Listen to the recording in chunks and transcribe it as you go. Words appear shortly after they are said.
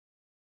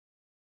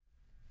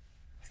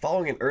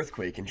Following an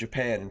earthquake in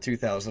Japan in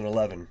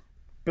 2011,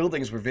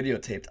 buildings were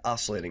videotaped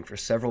oscillating for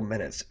several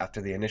minutes after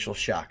the initial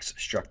shocks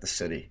struck the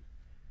city.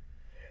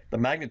 The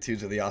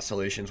magnitudes of the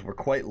oscillations were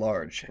quite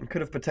large and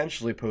could have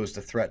potentially posed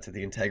a threat to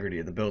the integrity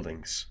of the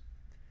buildings.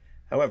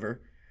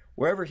 However,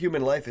 wherever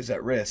human life is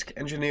at risk,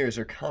 engineers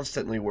are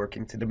constantly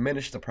working to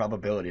diminish the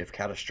probability of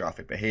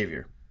catastrophic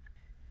behavior.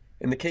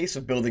 In the case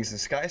of buildings and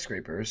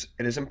skyscrapers,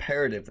 it is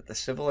imperative that the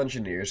civil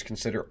engineers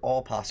consider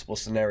all possible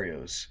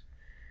scenarios.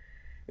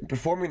 In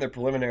performing their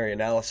preliminary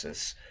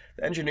analysis,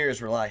 the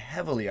engineers rely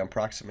heavily on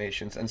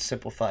approximations and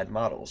simplified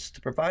models to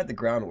provide the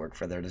groundwork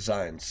for their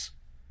designs.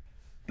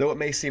 Though it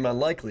may seem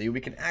unlikely, we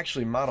can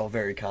actually model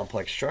very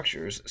complex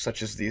structures,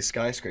 such as these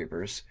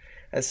skyscrapers,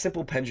 as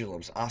simple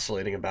pendulums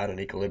oscillating about an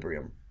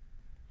equilibrium.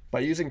 By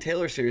using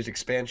Taylor series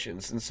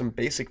expansions and some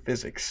basic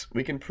physics,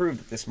 we can prove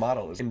that this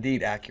model is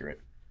indeed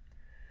accurate.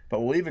 But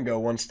we'll even go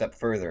one step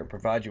further and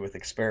provide you with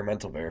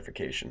experimental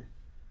verification.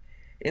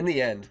 In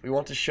the end, we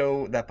want to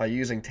show that by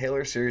using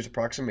Taylor series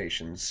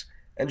approximations,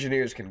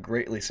 engineers can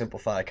greatly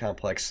simplify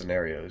complex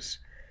scenarios,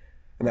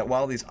 and that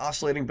while these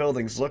oscillating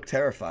buildings look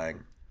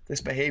terrifying,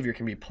 this behavior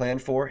can be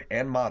planned for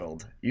and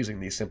modeled using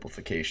these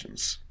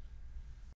simplifications.